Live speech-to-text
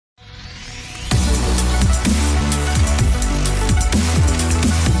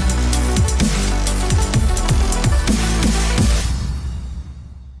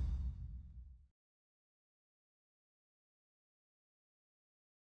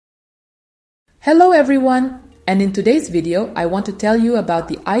Hello everyone! And in today's video, I want to tell you about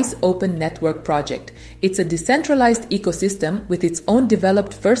the ICE Open Network project. It's a decentralized ecosystem with its own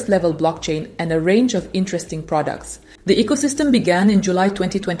developed first-level blockchain and a range of interesting products. The ecosystem began in July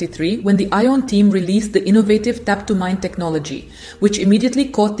 2023 when the ION team released the innovative tap-to-mine technology, which immediately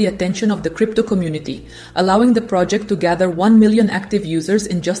caught the attention of the crypto community, allowing the project to gather 1 million active users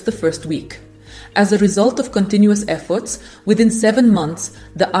in just the first week. As a result of continuous efforts, within 7 months,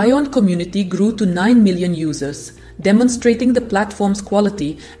 the ION community grew to 9 million users, demonstrating the platform's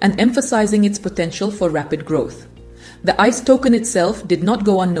quality and emphasizing its potential for rapid growth. The ICE token itself did not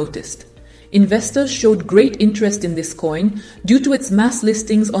go unnoticed. Investors showed great interest in this coin due to its mass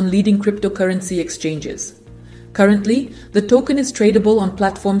listings on leading cryptocurrency exchanges. Currently, the token is tradable on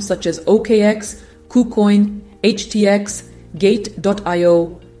platforms such as OKX, KuCoin, HTX,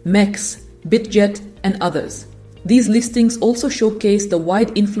 Gate.io, MEX, Bitget, and others. These listings also showcase the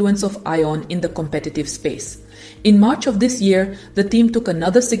wide influence of ION in the competitive space. In March of this year, the team took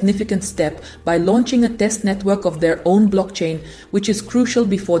another significant step by launching a test network of their own blockchain, which is crucial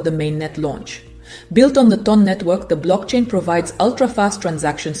before the mainnet launch. Built on the TON network, the blockchain provides ultra-fast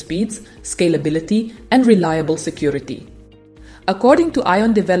transaction speeds, scalability, and reliable security. According to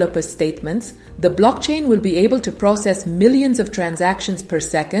ION developers' statements, the blockchain will be able to process millions of transactions per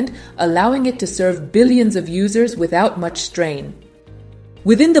second, allowing it to serve billions of users without much strain.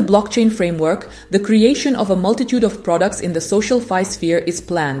 Within the blockchain framework, the creation of a multitude of products in the social fi sphere is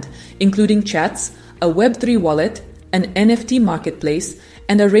planned, including chats, a Web3 wallet, an NFT marketplace,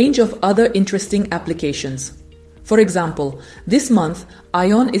 and a range of other interesting applications. For example, this month,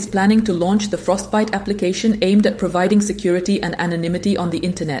 ION is planning to launch the Frostbite application aimed at providing security and anonymity on the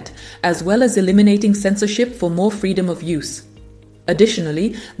internet, as well as eliminating censorship for more freedom of use.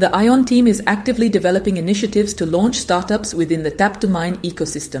 Additionally, the ION team is actively developing initiatives to launch startups within the tap-to-mine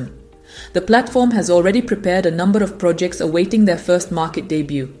ecosystem. The platform has already prepared a number of projects awaiting their first market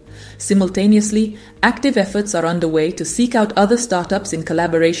debut. Simultaneously, active efforts are underway to seek out other startups in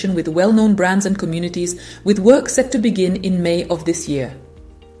collaboration with well-known brands and communities, with work set to begin in May of this year.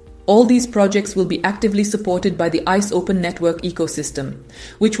 All these projects will be actively supported by the ICE Open Network ecosystem,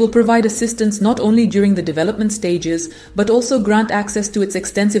 which will provide assistance not only during the development stages, but also grant access to its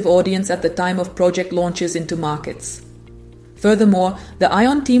extensive audience at the time of project launches into markets. Furthermore, the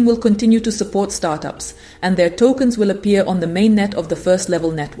ION team will continue to support startups, and their tokens will appear on the mainnet of the first-level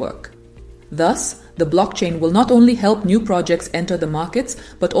network. Thus, the blockchain will not only help new projects enter the markets,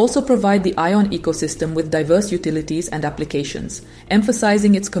 but also provide the ION ecosystem with diverse utilities and applications,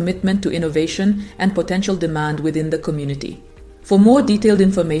 emphasizing its commitment to innovation and potential demand within the community. For more detailed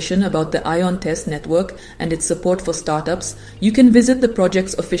information about the ION test network and its support for startups, you can visit the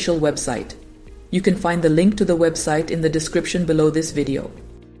project's official website. You can find the link to the website in the description below this video.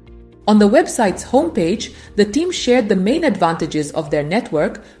 On the website's homepage, the team shared the main advantages of their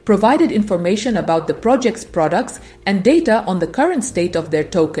network, provided information about the project's products, and data on the current state of their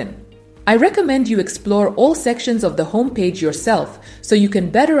token. I recommend you explore all sections of the homepage yourself so you can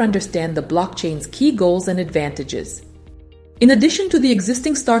better understand the blockchain's key goals and advantages. In addition to the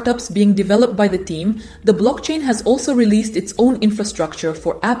existing startups being developed by the team, the blockchain has also released its own infrastructure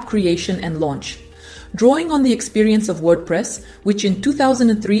for app creation and launch. Drawing on the experience of WordPress, which in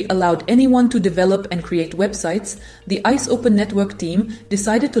 2003 allowed anyone to develop and create websites, the ICE Open Network team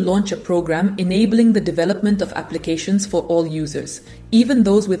decided to launch a program enabling the development of applications for all users, even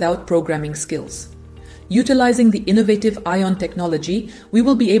those without programming skills. Utilizing the innovative ION technology, we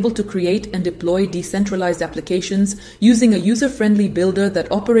will be able to create and deploy decentralized applications using a user-friendly builder that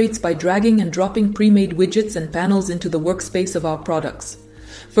operates by dragging and dropping pre-made widgets and panels into the workspace of our products.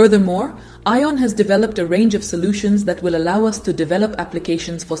 Furthermore, ION has developed a range of solutions that will allow us to develop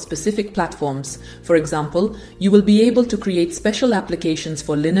applications for specific platforms. For example, you will be able to create special applications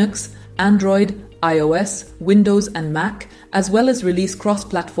for Linux, Android, iOS, Windows, and Mac, as well as release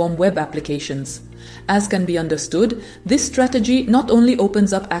cross-platform web applications. As can be understood, this strategy not only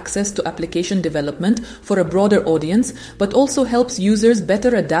opens up access to application development for a broader audience, but also helps users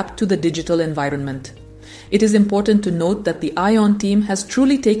better adapt to the digital environment. It is important to note that the ION team has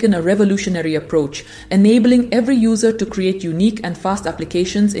truly taken a revolutionary approach, enabling every user to create unique and fast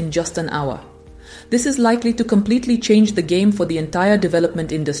applications in just an hour. This is likely to completely change the game for the entire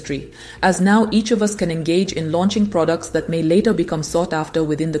development industry, as now each of us can engage in launching products that may later become sought after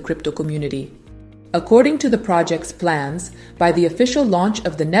within the crypto community. According to the project's plans, by the official launch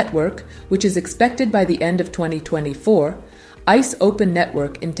of the network, which is expected by the end of 2024, ICE Open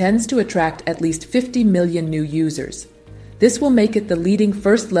Network intends to attract at least 50 million new users. This will make it the leading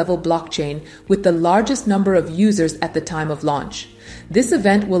first-level blockchain with the largest number of users at the time of launch. this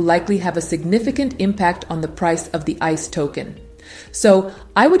event will likely have a significant impact on the price of the ICE token. So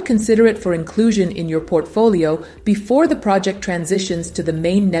I would consider it for inclusion in your portfolio before the project transitions to the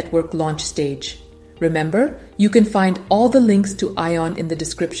main network launch stage. Remember, you can find all the links to ION in the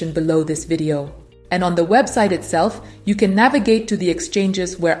description below this video. And on the website itself, you can navigate to the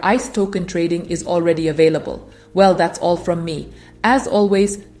exchanges where ICE token trading is already available. Well, that's all from me. As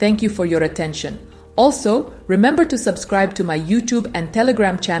always, thank you for your attention. Also, remember to subscribe to my YouTube and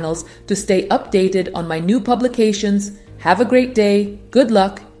Telegram channels to stay updated on my new publications. Have a great day, good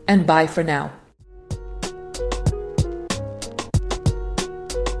luck, and bye for now.